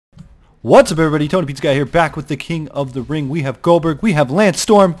What's up, everybody? Tony Pizza Guy here, back with the King of the Ring. We have Goldberg, we have Lance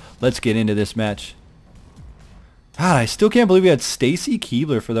Storm. Let's get into this match. God, I still can't believe we had Stacy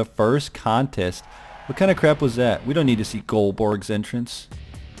Keibler for the first contest. What kind of crap was that? We don't need to see Goldberg's entrance.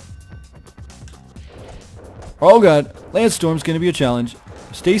 Oh god, Lance Storm's gonna be a challenge.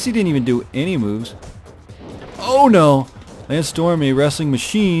 Stacy didn't even do any moves. Oh no, Lance Storm, a wrestling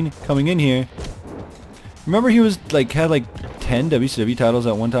machine, coming in here. Remember he was had 10 WCW titles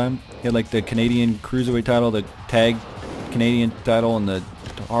at one time? He had the Canadian Cruiserweight title, the Tag Canadian title, and the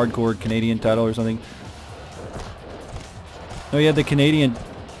Hardcore Canadian title or something. No, he had the Canadian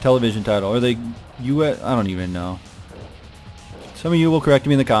television title, or the US, I don't even know. Some of you will correct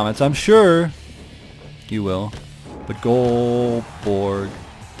me in the comments. I'm sure you will. But Goldberg.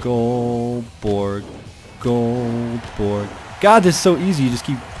 God, this is so easy. You just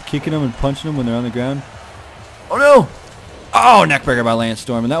keep kicking them and punching them when they're on the ground. Oh no! Oh, neckbreaker by Lance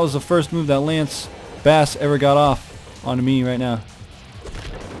Storm. And that was the first move that Lance Bass ever got off onto me right now.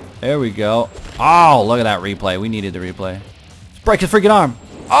 There we go. Oh, look at that replay. We needed the replay. Let's break his freaking arm.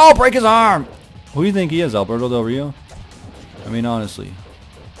 Oh, break his arm. Who do you think he is, Alberto Del Rio? I mean, honestly.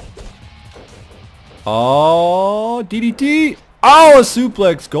 Oh, DDT. Oh, a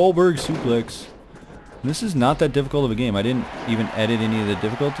suplex. Goldberg suplex. This is not that difficult of a game. I didn't even edit any of the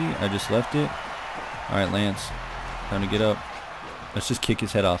difficulty. I just left it. Alright, Lance. Time to get up. Let's just kick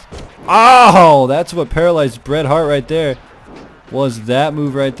his head off. Oh, that's what paralyzed Bret Hart right there. Was that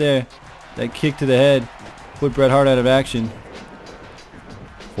move right there. That kick to the head. Put Bret Hart out of action.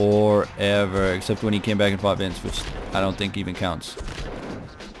 Forever. Except when he came back and fought Vince, which I don't think even counts.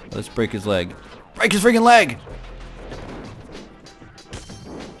 Let's break his leg. Break his freaking leg!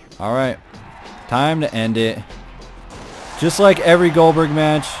 Alright. Time to end it. Just like every Goldberg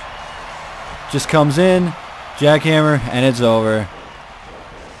match. Just comes in, jackhammer, and it's over.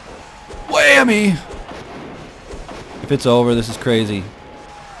 Whammy! If it's over, this is crazy.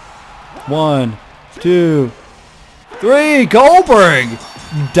 1, 2, 3. Goldberg!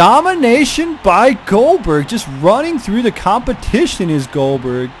 Domination by Goldberg. Just running through the competition is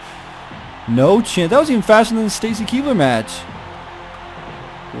Goldberg. No chance. That was even faster than the Stacy Keibler match.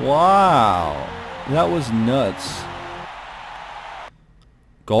 Wow. That was nuts.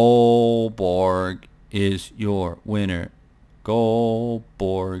 Goldberg is your winner.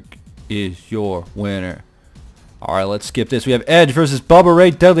 Goldberg is your winner. Alright, let's skip this. We have Edge versus Bubba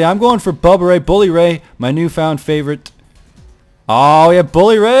Ray Dudley. I'm going for Bubba Ray. Bully Ray, my newfound favorite. Oh, we have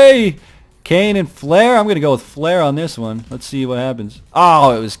Bully Ray. Kane and Flair. I'm going to go with Flair on this one. Let's see what happens.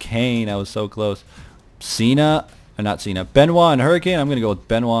 Oh, it was Kane. I was so close. Cena. Not Cena. Benoit and Hurricane. I'm going to go with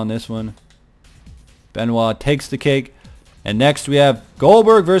Benoit on this one. Benoit takes the cake. And next we have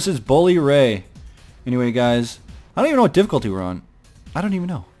Goldberg versus Bully Ray. Anyway, guys, I don't even know what difficulty we're on. I don't even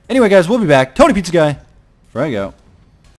know. Anyway, guys, we'll be back. Tony Pizza Guy. Before I go.